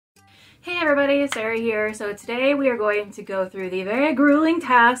Hey everybody, Sarah here. So today we are going to go through the very grueling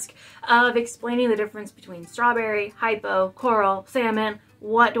task of explaining the difference between strawberry, hypo, coral, salmon.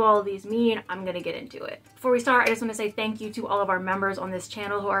 What do all of these mean? I'm going to get into it. Before we start, I just want to say thank you to all of our members on this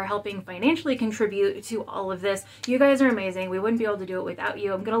channel who are helping financially contribute to all of this. You guys are amazing. We wouldn't be able to do it without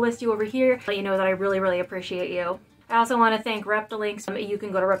you. I'm going to list you over here, let you know that I really appreciate you. I also want to thank Reptilinks. You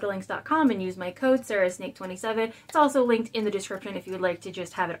can go to reptilinks.com and use my code SarahSnake27. It's also linked in the description if you would like to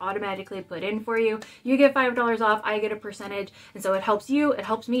just have it automatically put in for you. You get $5 off, I get a percentage, and so it helps you, it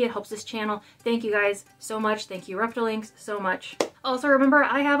helps me, it helps this channel. Thank you guys so much. Thank you Reptilinks so much. Also remember,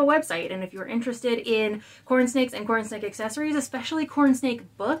 I have a website, and if you're interested in corn snakes and corn snake accessories, especially corn snake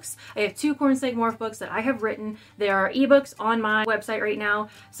books, I have 2 corn snake morph books that I have written. There are ebooks on my website right now,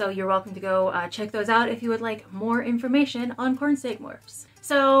 so you're welcome to go check those out if you would like more information on corn snake morphs.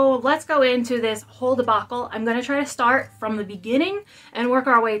 So let's go into this whole debacle. I'm going to try to start from the beginning and work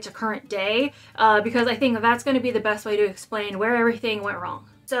our way to current day because I think that's going to be the best way to explain where everything went wrong.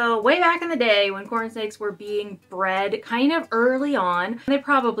 So way back in the day when corn snakes were being bred kind of early on, they'd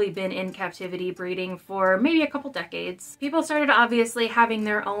probably been in captivity breeding for maybe a couple decades. People started obviously having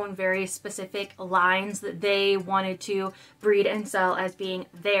their own very specific lines that they wanted to breed and sell as being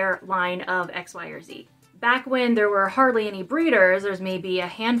their line of X, Y, or Z. Back when there were hardly any breeders, there's maybe a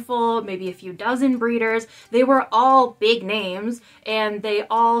handful, maybe a few dozen breeders, they were all big names and they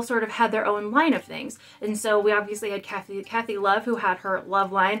all sort of had their own line of things. And so we obviously had Kathy Love, who had her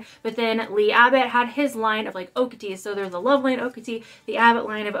Love line, but then Lee Abbott had his line of like Okatee. So there's the Love line Okatee, the Abbott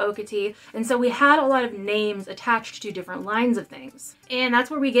line of Okatee. And so we had a lot of names attached to different lines of things. And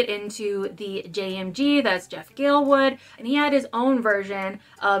that's where we get into the JMG, that's Jeff Galewood, and he had his own version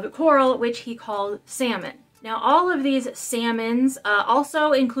of coral, which he called Salmon. Now all of these salmons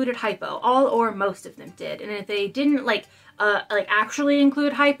also included hypo, all or most of them did, and if they didn't like actually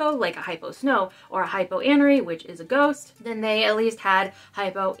include hypo, like a hypo snow or a hypo anery, which is a ghost, then they at least had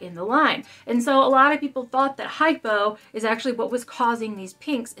hypo in the line. And so a lot of people thought that hypo is actually what was causing these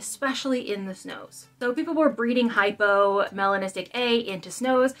pinks, especially in the snows. So people were breeding hypo melanistic A into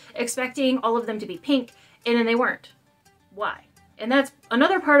snows, expecting all of them to be pink, and then they weren't. Why? And that's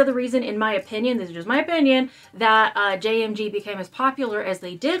another part of the reason, in my opinion, this is just my opinion, that JMG became as popular as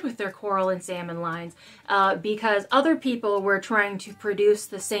they did with their coral and salmon lines, because other people were trying to produce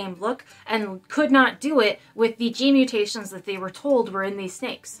the same look and could not do it with the G mutations that they were told were in these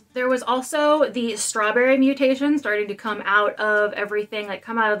snakes. There was also the strawberry mutation starting to come out of everything, like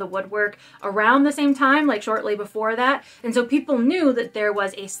come out of the woodwork around the same time, like shortly before that. And so people knew that there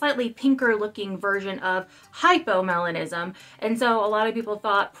was a slightly pinker looking version of hypomelanism. And so a lot of people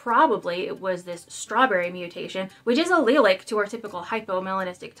thought probably it was this strawberry mutation, which is allelic to our typical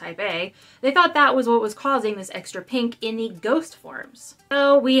hypomelanistic type A. They thought that was what was causing this extra pink in the ghost forms.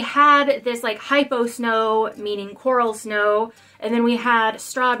 So we had this like hypo snow, meaning coral snow, and then we had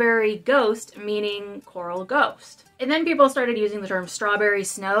strawberry ghost, meaning coral ghost. And then people started using the term strawberry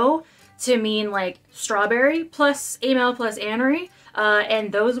snow to mean like strawberry plus amel plus anery.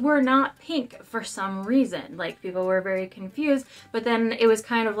 And those were not pink for some reason. Like people were very confused, but then it was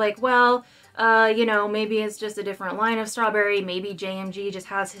kind of like, well, you know, maybe it's just a different line of strawberry. Maybe JMG just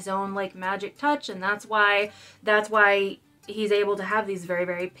has his own like magic touch, and that's why he's able to have these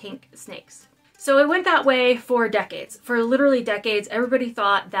very pink snakes. So it went that way for decades. For literally decades, everybody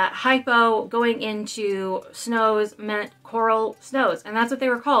thought that hypo going into snows meant coral snows, and that's what they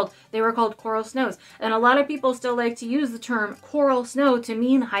were called. They were called coral snows. And a lot of people still like to use the term coral snow to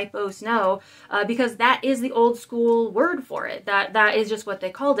mean hypo snow because that is the old school word for it. That is just what they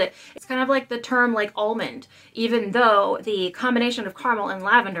called it. It's kind of like the term like almond, even though the combination of caramel and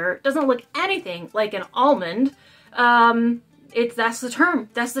lavender doesn't look anything like an almond. That's the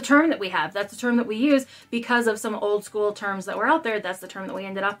term that we have. That's the term that we use because of some old school terms that were out there. That's the term that we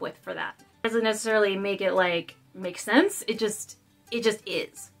ended up with for that. It doesn't necessarily make it like make sense. It just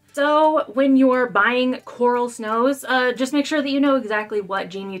is. So when you're buying coral snows, just make sure that you know exactly what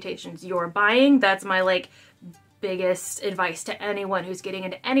gene mutations you're buying. That's my like biggest advice to anyone who's getting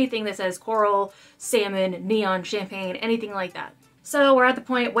into anything that says coral, salmon, neon, champagne, anything like that. So we're at the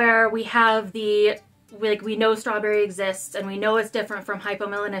point where we have we know strawberry exists and we know it's different from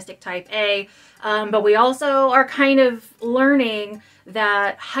hypomelanistic type A, but we also are kind of learning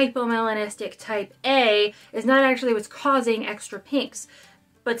that hypomelanistic type A is not actually what's causing extra pinks.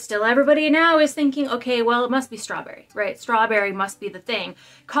 But still everybody now is thinking, okay, well, it must be strawberry, right? Strawberry must be the thing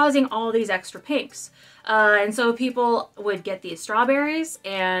causing all these extra pinks. And so people would get these strawberries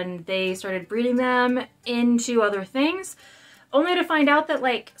and they started breeding them into other things. only to find out that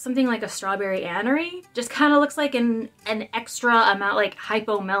like something like a strawberry anery just kind of looks like an extra amount, like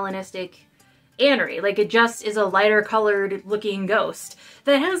hypomelanistic anery. Like it just is a lighter colored looking ghost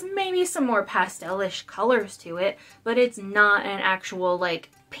that has maybe some more pastelish colors to it, but it's not an actual like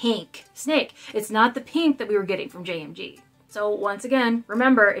pink snake. It's not the pink that we were getting from JMG. So once again,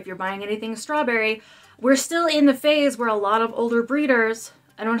 remember, if you're buying anything strawberry, we're still in the phase where a lot of older breeders,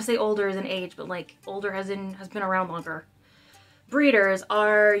 I don't want to say older as in age, but like older has been around longer, breeders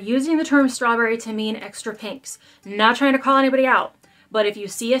are using the term strawberry to mean extra pinks. Not trying to call anybody out, but if you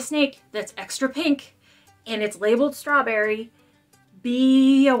see a snake that's extra pink and it's labeled strawberry,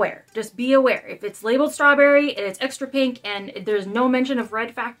 be aware. Just be aware. If it's labeled strawberry and it's extra pink and there's no mention of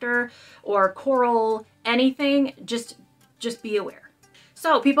red factor or coral, anything, just be aware.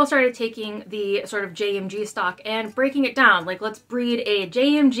 So people started taking the sort of JMG stock and breaking it down. Like, let's breed a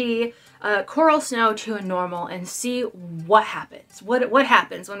JMG coral snow to a normal and see what happens. What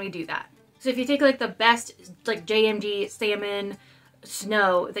happens when we do that? So if you take like the best like JMG salmon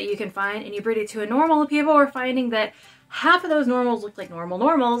snow that you can find and you breed it to a normal, people are finding that half of those normals look like normal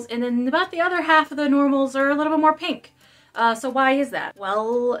normals, and then about the other half of the normals are a little bit more pink. So why is that?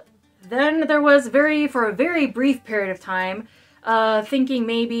 Well, then there was for a very brief period of time, thinking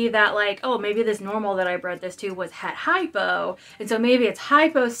maybe that like, oh, maybe this normal that I bred this to had hypo, and so maybe it's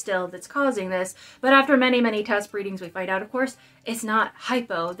hypo still that's causing this. But after many test breedings, we find out, of course, it's not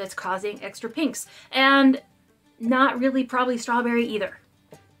hypo that's causing extra pinks, and not really probably strawberry either.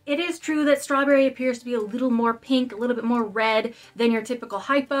 It is true that strawberry appears to be a little more pink, a little bit more red than your typical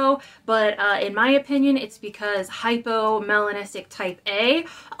hypo, but in my opinion, it's because hypomelanistic type A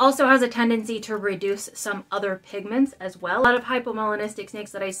also has a tendency to reduce some other pigments as well. A lot of hypomelanistic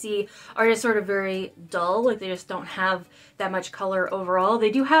snakes that I see are just sort of very dull, like they just don't have that much color overall. They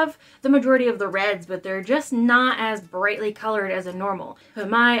do have the majority of the reds, but they're just not as brightly colored as a normal. But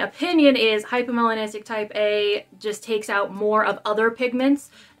my opinion is hypomelanistic type A just takes out more of other pigments,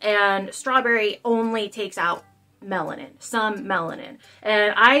 and strawberry only takes out melanin, some melanin.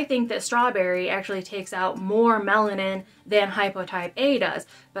 And I think that strawberry actually takes out more melanin than hypotype A does.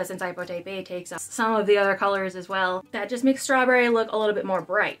 But since hypotype A takes out some of the other colors as well, that just makes strawberry look a little bit more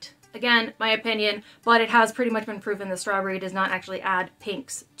bright. Again, my opinion, but it has pretty much been proven that strawberry does not actually add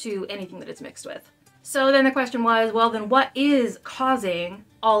pinks to anything that it's mixed with. So then the question was, well, then what is causing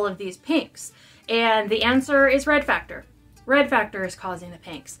all of these pinks? And the answer is red factor. Red factor is causing the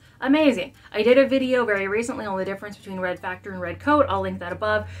pinks. Amazing. I did a video very recently on the difference between red factor and red coat. I'll link that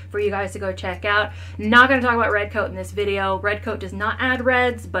above for you guys to go check out. Not going to talk about red coat in this video. Red coat does not add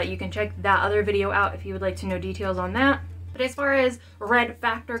reds, but you can check that other video out if you would like to know details on that. But as far as red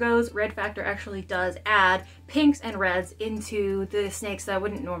factor goes, red factor actually does add pinks and reds into the snakes that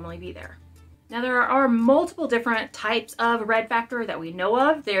wouldn't normally be there. Now there are multiple different types of red factor that we know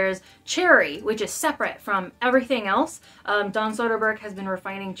of. There's cherry, which is separate from everything else. Don Soderberg has been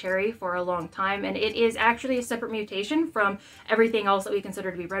refining cherry for a long time, and it is actually a separate mutation from everything else that we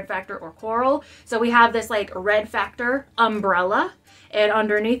consider to be red factor or coral. So we have this like red factor umbrella, and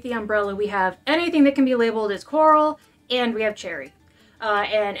underneath the umbrella we have anything that can be labeled as coral, and we have cherry.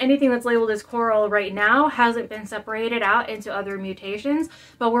 And anything that's labeled as coral right now hasn't been separated out into other mutations,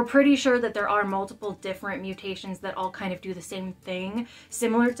 but we're pretty sure that there are multiple different mutations that all kind of do the same thing.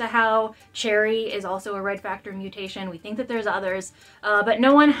 Similar to how cherry is also a red factor mutation, we think that there's others, but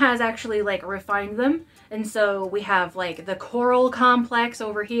no one has actually like refined them. And so we have like the coral complex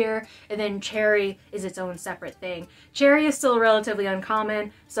over here, and then cherry is its own separate thing. Cherry is still relatively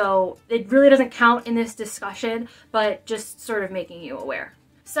uncommon, so it really doesn't count in this discussion, but just sort of making you aware.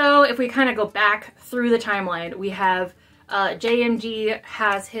 So if we kind of go back through the timeline, we have JMG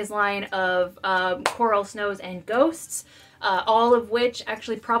has his line of coral snows and ghosts, all of which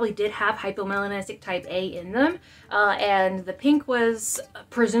actually probably did have hypomelanistic type A in them, and the pink was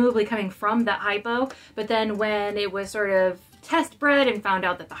presumably coming from that hypo, but then when it was sort of test bred and found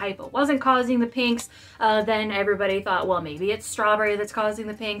out that the hypo wasn't causing the pinks, then everybody thought, well, maybe it's strawberry that's causing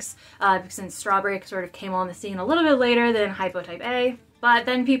the pinks, since strawberry sort of came on the scene a little bit later than hypo type A. But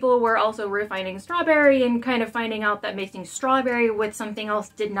then people were also refining strawberry and kind of finding out that mixing strawberry with something else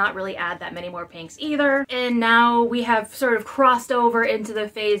did not really add that many more pinks either. And now we have sort of crossed over into the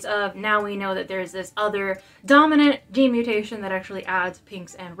phase of now we know that there's this other dominant gene mutation that actually adds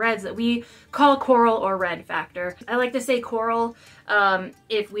pinks and reds that we call coral or red factor. I like to say coral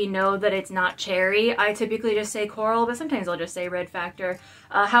if we know that it's not cherry. I typically just say coral, but sometimes I'll just say red factor.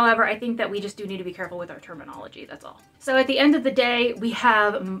 However, I think that we just do need to be careful with our terminology, that's all. So at the end of the day, we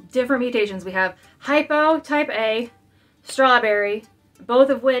have different mutations. We have hypo type A, strawberry, both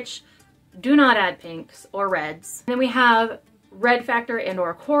of which do not add pinks or reds. And then we have red factor and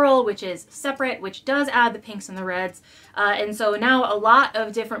or coral, which is separate, which does add the pinks and the reds. And so now a lot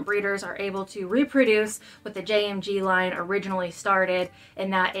of different breeders are able to reproduce what the JMG line originally started,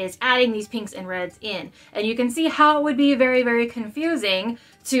 and that is adding these pinks and reds in. And you can see how it would be very, very confusing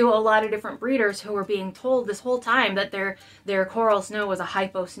to a lot of different breeders who were being told this whole time that their coral snow was a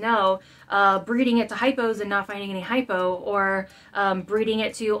hypo snow, breeding it to hypos and not finding any hypo, or breeding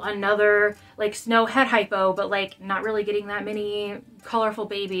it to another like snow head hypo, but like not really getting that many colorful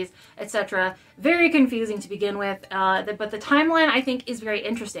babies, etc. Very confusing to begin with, but the timeline I think is very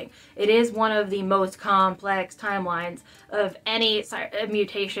interesting. It is one of the most complex timelines of any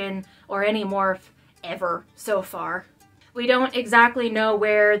mutation or any morph ever so far. We don't exactly know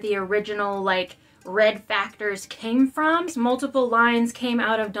where the original like red factors came from. Multiple lines came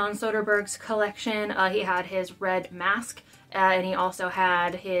out of Don Soderbergh's collection. He had his red mask, and he also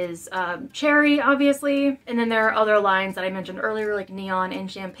had his cherry, obviously. And then there are other lines that I mentioned earlier, like neon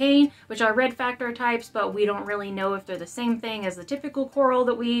and champagne, which are red factor types, but we don't really know if they're the same thing as the typical coral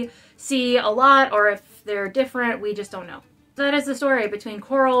that we see a lot, or if they're different. We just don't know. That is the story between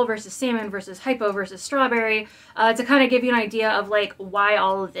coral versus salmon versus hypo versus strawberry, to kind of give you an idea of like why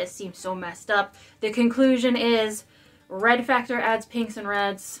all of this seems so messed up. The conclusion is red factor adds pinks and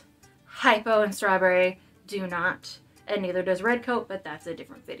reds, hypo and strawberry do not, and neither does red coat, but that's a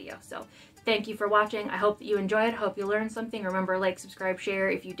different video. So thank you for watching. I hope that you enjoyed. I hope you learned something. Remember, like, subscribe,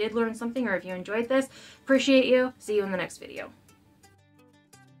 share if you did learn something or if you enjoyed this. Appreciate you. See you in the next video.